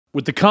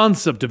With the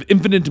concept of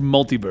infinite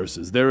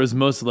multiverses, there is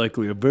most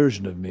likely a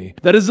version of me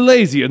that is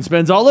lazy and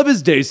spends all of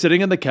his days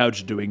sitting on the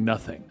couch doing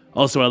nothing.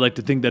 Also, I like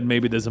to think that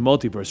maybe there's a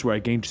multiverse where I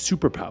gained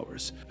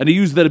superpowers, and I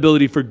use that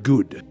ability for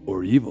good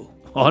or evil.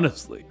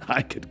 Honestly,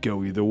 I could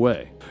go either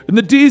way. In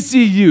the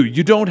DCU,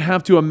 you don't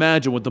have to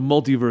imagine what the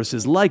multiverse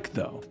is like,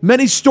 though.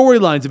 Many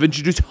storylines have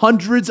introduced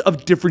hundreds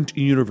of different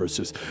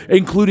universes,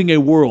 including a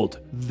world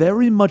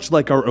very much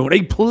like our own,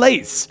 a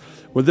place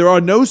where there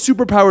are no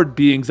superpowered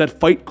beings that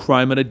fight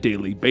crime on a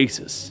daily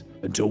basis.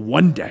 Until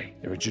one day,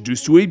 they're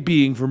introduced to a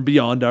being from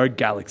beyond our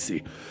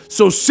galaxy.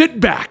 So sit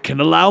back and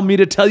allow me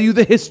to tell you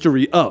the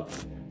history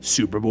of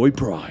Superboy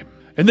Prime.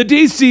 In the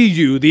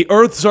DCU, the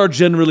Earths are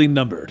generally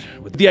numbered,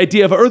 with the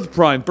idea of Earth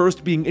Prime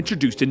first being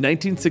introduced in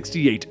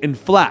 1968 in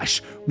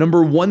Flash,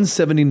 number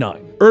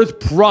 179. Earth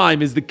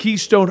Prime is the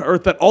keystone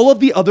Earth that all of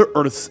the other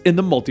Earths in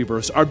the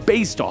multiverse are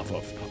based off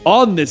of.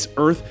 On this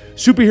Earth,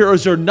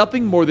 superheroes are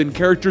nothing more than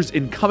characters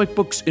in comic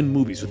books and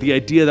movies, with the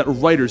idea that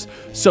writers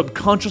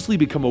subconsciously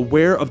become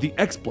aware of the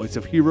exploits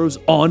of heroes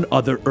on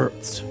other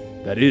Earths.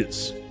 That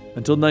is,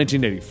 until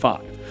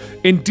 1985.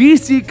 In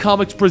DC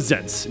Comics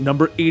Presents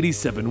number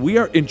 87, we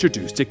are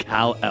introduced to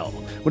Kal-El,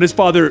 when his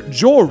father,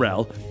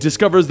 Jor-El,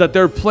 discovers that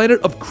their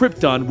planet of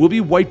Krypton will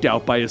be wiped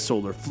out by a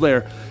solar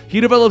flare. He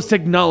develops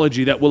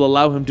technology that will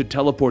allow him to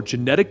teleport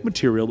genetic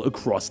material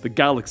across the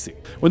galaxy.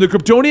 When the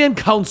Kryptonian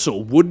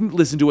Council wouldn't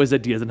listen to his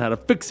ideas on how to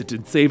fix it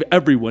and save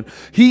everyone,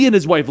 he and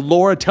his wife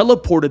Laura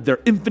teleported their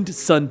infant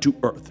son to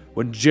Earth.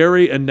 When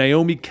Jerry and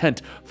Naomi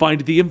Kent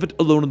find the infant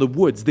alone in the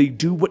woods, they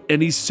do what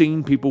any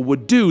sane people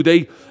would do.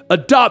 They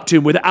adopt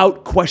him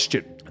without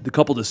question. The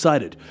couple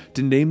decided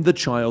to name the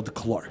child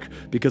Clark,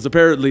 because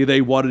apparently they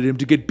wanted him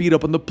to get beat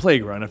up on the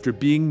playground after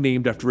being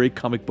named after a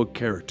comic book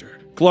character.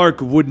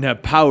 Clark wouldn't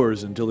have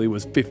powers until he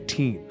was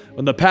 15,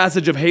 when the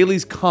passage of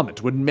Halley's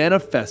Comet would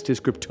manifest his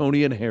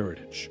Kryptonian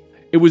heritage.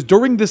 It was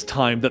during this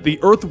time that the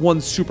Earth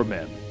 1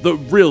 Superman, the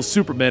real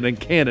Superman in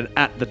canon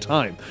at the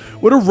time,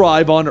 would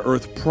arrive on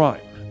Earth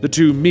Prime. The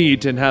two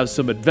meet and have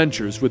some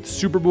adventures, with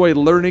Superboy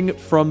learning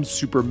from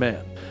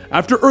Superman.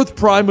 After Earth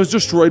Prime was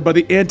destroyed by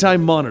the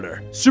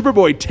Anti-Monitor,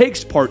 Superboy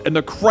takes part in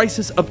the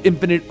Crisis of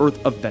Infinite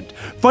Earth event,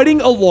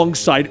 fighting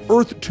alongside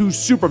Earth 2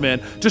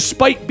 Superman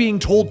despite being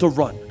told to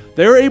run.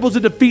 They are able to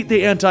defeat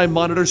the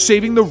Anti-Monitor,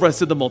 saving the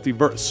rest of the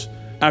multiverse.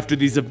 After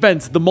these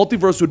events, the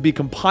multiverse would be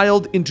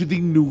compiled into the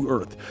New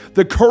Earth,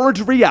 the current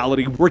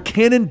reality where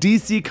canon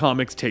DC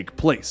Comics take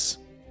place.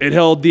 It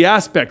held the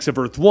aspects of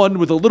Earth 1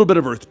 with a little bit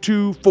of Earth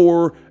 2,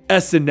 4,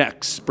 S, and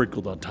X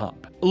sprinkled on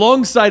top.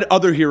 Alongside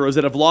other heroes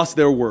that have lost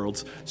their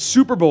worlds,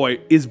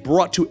 Superboy is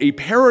brought to a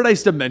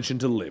paradise dimension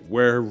to live,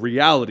 where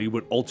reality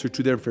would alter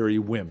to their very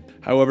whim.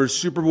 However,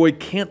 Superboy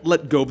can't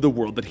let go of the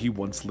world that he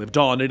once lived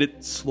on, and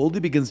it slowly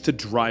begins to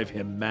drive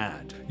him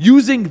mad.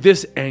 Using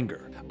this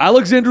anger,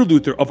 Alexander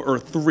Luthor of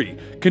Earth 3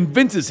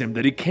 convinces him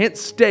that he can't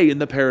stay in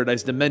the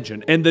Paradise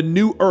Dimension and the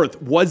new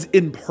Earth was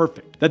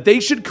imperfect, that they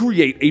should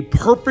create a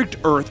perfect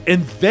Earth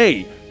and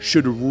they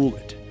should rule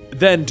it.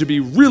 Then, to be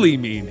really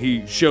mean,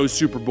 he shows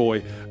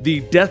Superboy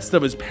the deaths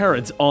of his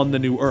parents on the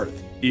new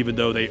Earth. Even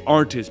though they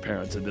aren't his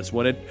parents in this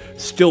one, it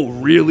still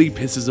really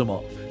pisses him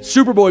off.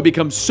 Superboy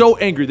becomes so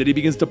angry that he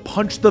begins to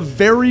punch the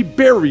very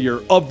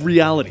barrier of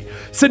reality,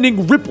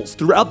 sending ripples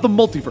throughout the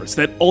multiverse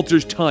that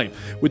alters time,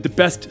 with the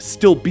best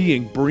still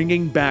being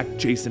bringing back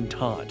Jason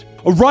Todd.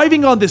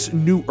 Arriving on this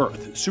new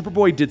Earth,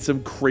 Superboy did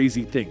some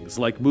crazy things,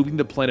 like moving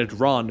the planet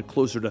Ron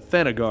closer to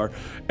Thanagar,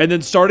 and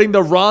then starting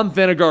the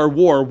Ron-Thanagar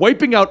War,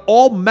 wiping out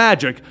all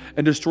magic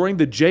and destroying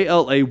the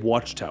JLA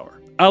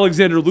Watchtower.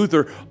 Alexander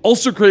Luthor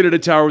also created a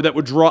tower that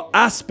would draw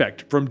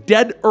Aspect from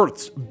dead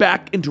Earths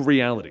back into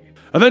reality.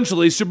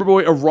 Eventually,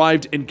 Superboy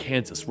arrived in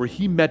Kansas, where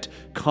he met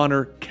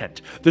Connor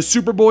Kent, the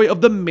Superboy of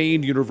the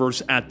main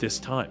universe at this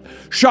time.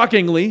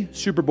 Shockingly,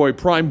 Superboy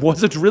Prime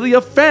wasn't really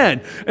a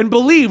fan, and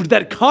believed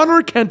that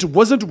Connor Kent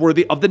wasn't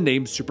worthy of the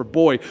name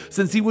Superboy,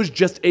 since he was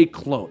just a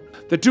clone.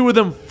 The two of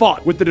them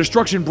fought, with the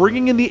destruction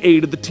bringing in the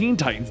aid of the Teen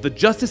Titans, the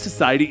Justice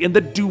Society, and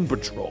the Doom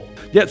Patrol.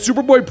 Yet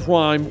Superboy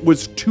Prime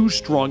was too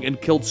strong and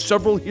killed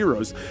several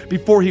heroes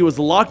before he was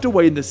locked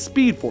away in the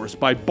Speed Force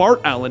by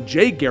Bart Allen,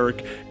 Jay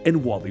Garrick,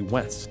 and Wally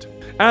West.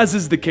 As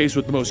is the case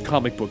with most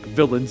comic book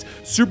villains,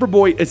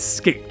 Superboy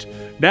escaped,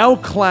 now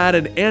clad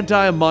in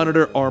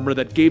anti-monitor armor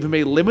that gave him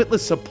a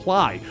limitless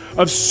supply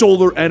of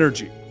solar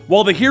energy.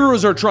 While the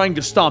heroes are trying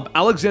to stomp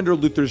Alexander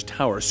Luthor's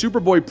tower,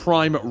 Superboy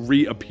Prime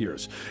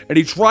reappears, and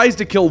he tries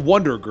to kill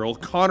Wonder Girl,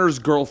 Connor's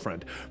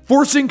girlfriend,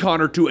 forcing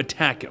Connor to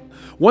attack him.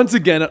 Once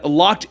again,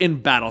 locked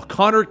in battle,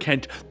 Connor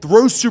Kent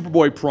throws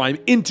Superboy Prime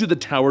into the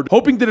tower,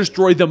 hoping to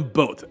destroy them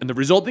both, and the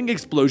resulting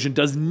explosion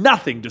does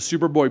nothing to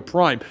Superboy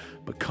Prime,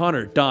 but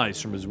Connor dies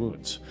from his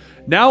wounds.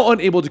 Now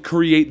unable to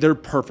create their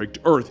perfect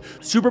Earth,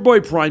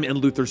 Superboy Prime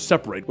and Luthor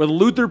separate, with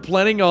Luthor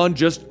planning on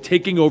just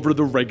taking over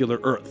the regular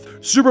Earth.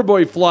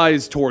 Superboy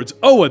flies towards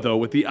Oa though,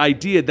 with the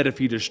idea that if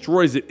he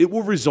destroys it, it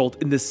will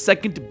result in the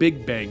second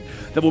Big Bang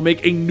that will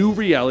make a new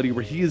reality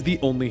where he is the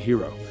only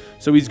hero.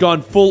 So he's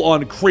gone full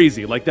on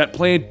crazy, like that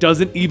plan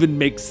doesn't even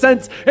make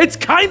sense. It's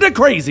kinda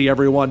crazy,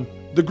 everyone!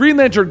 The Green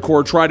Lantern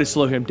Corps try to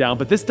slow him down,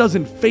 but this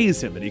doesn't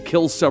faze him and he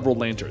kills several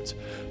lanterns.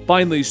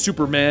 Finally,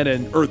 Superman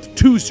and Earth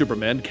 2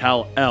 Superman,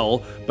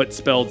 Kal-El, but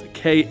spelled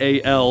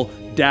K-A-L-L,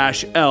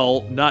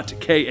 not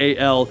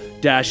K-A-L-E-L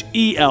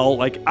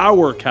like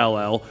our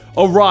Kal-El,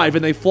 arrive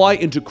and they fly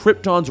into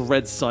Krypton's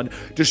red sun,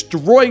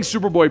 destroying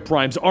Superboy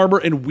Prime's armor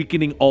and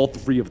weakening all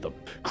three of them.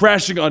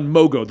 Crashing on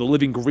Mogo, the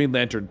living Green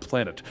Lantern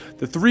planet,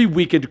 the three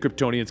weakened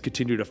Kryptonians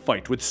continue to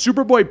fight, with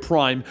Superboy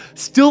Prime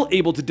still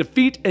able to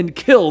defeat and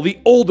kill the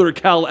older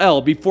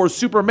Kal-El before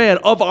Superman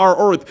of our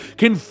Earth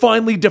can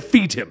finally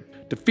defeat him.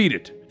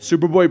 Defeated,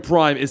 Superboy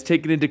Prime is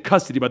taken into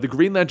custody by the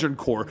Green Lantern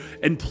Corps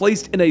and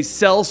placed in a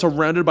cell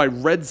surrounded by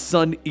Red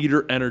Sun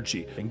Eater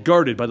energy and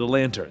guarded by the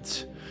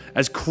Lanterns.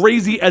 As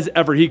crazy as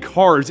ever, he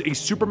carves a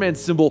Superman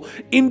symbol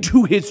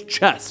into his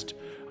chest.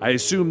 I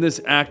assume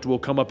this act will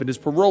come up in his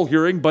parole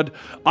hearing, but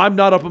I'm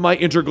not up on my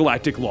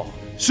intergalactic law.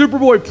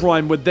 Superboy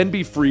Prime would then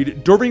be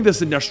freed during the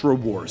Sinestro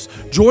Wars,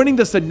 joining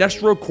the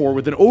Sinestro Corps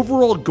with an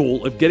overall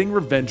goal of getting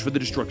revenge for the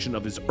destruction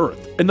of his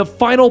Earth. In the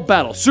final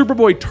battle,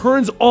 Superboy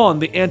turns on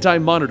the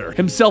Anti-Monitor,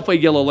 himself a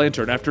Yellow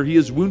Lantern, after he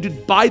is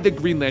wounded by the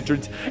Green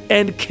Lanterns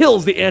and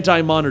kills the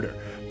Anti-Monitor.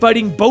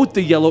 Fighting both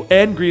the Yellow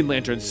and Green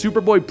Lanterns,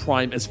 Superboy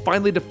Prime is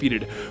finally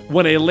defeated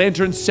when a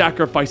Lantern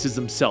sacrifices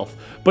himself.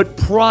 But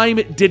Prime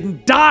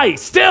didn't die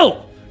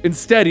still!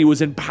 Instead, he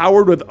was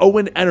empowered with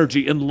Owen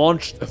energy and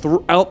launched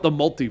throughout the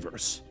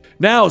multiverse.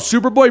 Now,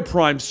 Superboy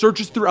Prime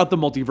searches throughout the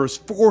multiverse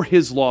for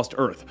his lost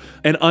Earth,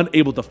 and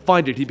unable to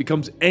find it, he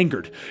becomes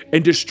angered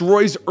and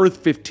destroys Earth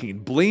 15,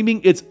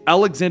 blaming its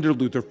Alexander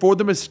Luthor for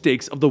the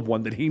mistakes of the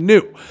one that he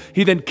knew.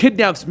 He then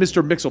kidnaps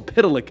Mr.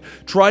 Mxyzptlk,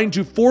 trying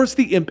to force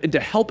the imp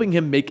into helping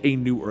him make a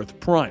new Earth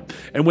Prime.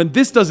 And when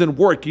this doesn't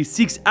work, he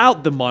seeks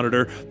out the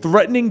Monitor,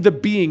 threatening the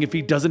being if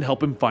he doesn't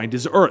help him find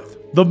his Earth.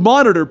 The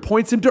Monitor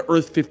points him to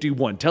Earth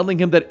 51, telling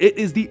him that it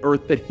is the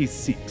Earth that he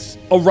seeks.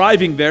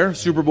 Arriving there,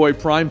 Superboy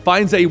Prime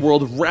finds a world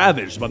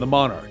ravaged by the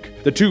Monarch.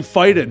 The two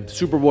fight and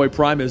Superboy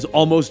Prime is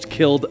almost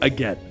killed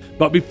again.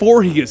 But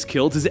before he is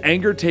killed, his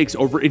anger takes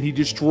over and he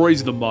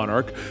destroys the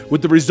Monarch,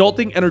 with the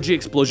resulting energy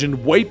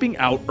explosion wiping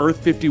out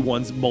Earth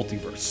 51's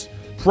multiverse.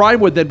 Prime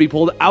would then be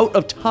pulled out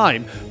of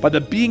time by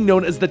the being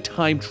known as the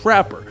Time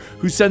Trapper,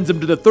 who sends him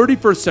to the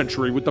 31st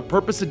century with the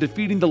purpose of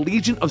defeating the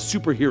Legion of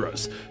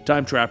Superheroes.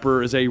 Time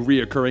Trapper is a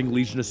reoccurring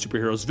Legion of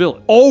Superheroes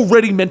villain.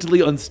 Already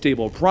mentally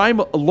unstable, Prime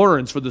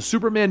learns from the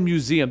Superman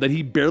Museum that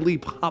he barely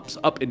pops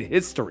up in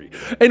history.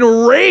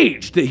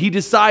 Enraged, he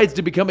decides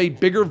to become a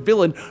bigger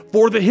villain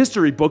for the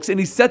history books, and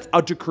he sets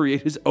out to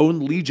create his own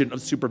Legion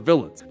of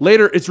Supervillains.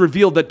 Later, it's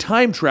revealed that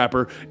Time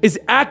Trapper is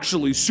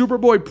actually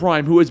Superboy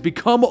Prime, who has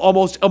become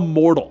almost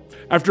immortal.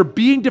 After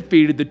being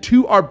defeated, the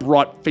two are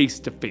brought face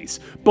to face.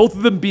 Both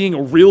of them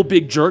being real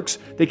big jerks,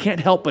 they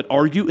can't help but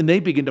argue and they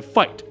begin to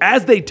fight.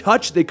 As they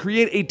touch, they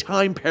create a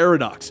time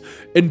paradox,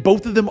 and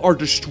both of them are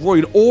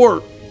destroyed,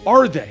 or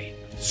are they?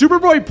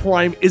 Superboy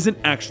Prime isn't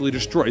actually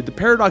destroyed. The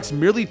paradox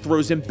merely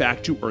throws him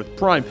back to Earth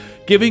Prime,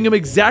 giving him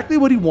exactly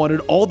what he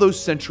wanted all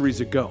those centuries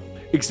ago.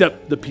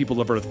 Except the people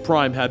of Earth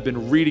Prime have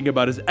been reading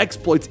about his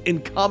exploits in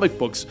comic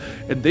books,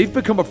 and they've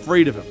become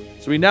afraid of him.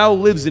 So he now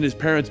lives in his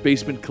parents'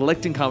 basement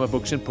collecting comic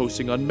books and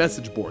posting on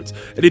message boards.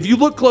 And if you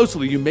look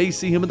closely, you may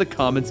see him in the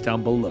comments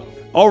down below.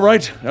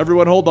 Alright,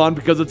 everyone hold on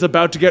because it's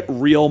about to get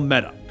real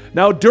meta.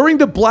 Now, during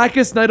the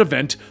Blackest Night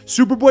event,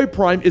 Superboy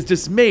Prime is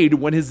dismayed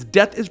when his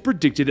death is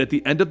predicted at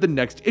the end of the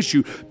next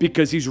issue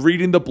because he's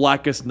reading the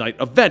Blackest Night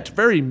event.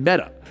 Very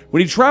meta.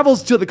 When he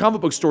travels to the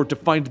comic book store to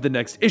find the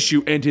next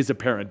issue and his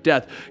apparent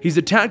death, he's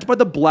attacked by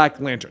the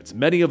Black Lanterns,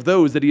 many of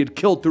those that he had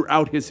killed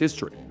throughout his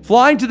history.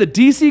 Flying to the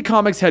DC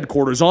Comics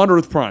headquarters on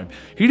Earth Prime,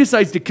 he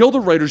decides to kill the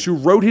writers who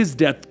wrote his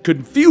death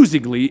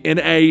confusingly in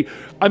a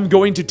 "I'm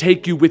going to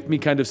take you with me"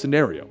 kind of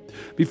scenario.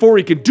 Before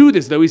he can do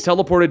this, though, he's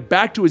teleported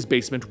back to his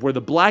basement where the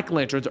Black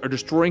Lanterns are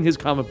destroying his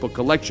comic book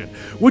collection,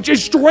 which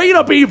is straight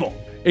up evil.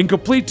 In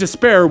complete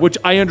despair, which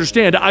I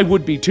understand, I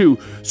would be too,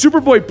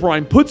 Superboy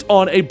Prime puts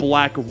on a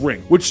black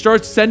ring, which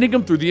starts sending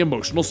him through the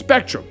emotional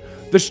spectrum.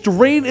 The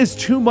strain is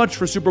too much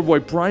for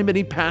Superboy Prime and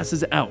he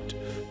passes out.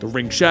 The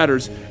ring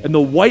shatters, and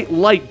the white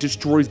light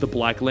destroys the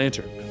Black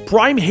Lantern.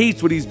 Prime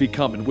hates what he's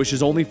become and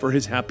wishes only for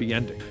his happy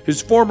ending.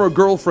 His former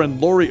girlfriend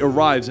Lori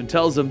arrives and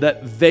tells him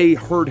that they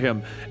hurt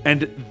him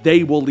and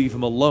they will leave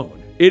him alone.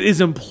 It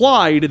is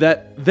implied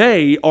that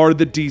they are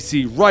the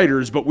DC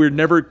writers, but we're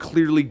never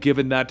clearly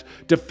given that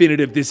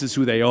definitive "this is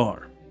who they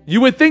are." You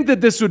would think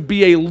that this would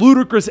be a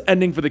ludicrous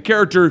ending for the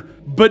character,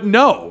 but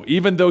no,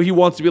 even though he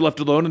wants to be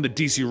left alone and the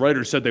DC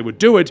writers said they would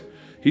do it,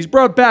 he's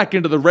brought back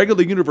into the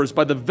regular universe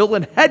by the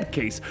villain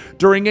Headcase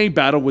during a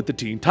battle with the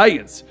Teen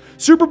Titans.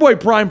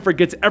 Superboy Prime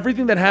forgets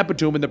everything that happened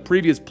to him in the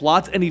previous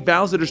plots, and he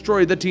vows to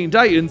destroy the Teen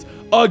Titans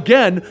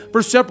again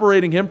for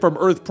separating him from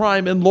Earth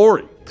Prime and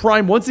Lori.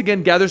 Prime once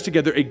again gathers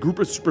together a group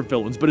of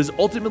supervillains, but is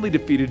ultimately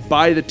defeated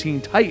by the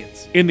Teen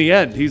Titans. In the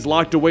end, he's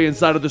locked away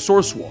inside of the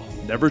Source Wall,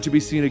 never to be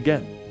seen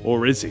again.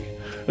 Or is he?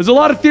 There's a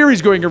lot of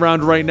theories going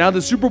around right now that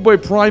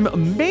Superboy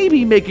Prime may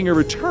be making a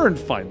return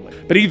finally.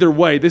 But either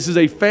way, this is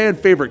a fan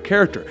favorite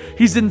character.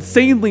 He's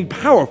insanely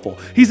powerful.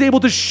 He's able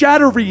to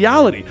shatter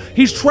reality.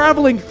 He's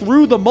traveling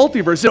through the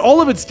multiverse, and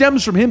all of it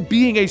stems from him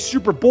being a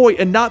Superboy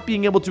and not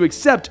being able to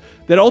accept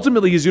that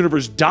ultimately his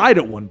universe died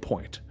at one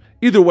point.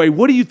 Either way,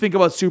 what do you think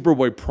about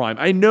Superboy Prime?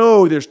 I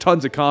know there's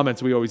tons of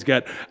comments we always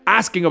get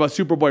asking about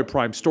Superboy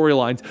Prime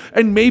storylines,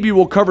 and maybe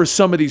we'll cover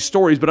some of these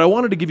stories, but I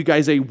wanted to give you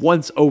guys a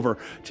once-over,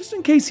 just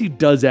in case he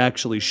does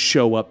actually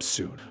show up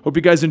soon. Hope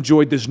you guys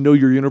enjoyed this Know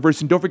Your Universe,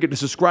 and don't forget to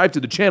subscribe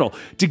to the channel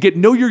to get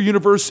Know Your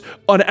Universe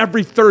on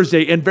every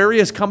Thursday and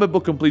various comic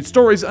book complete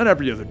stories on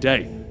every other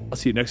day. I'll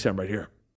see you next time right here.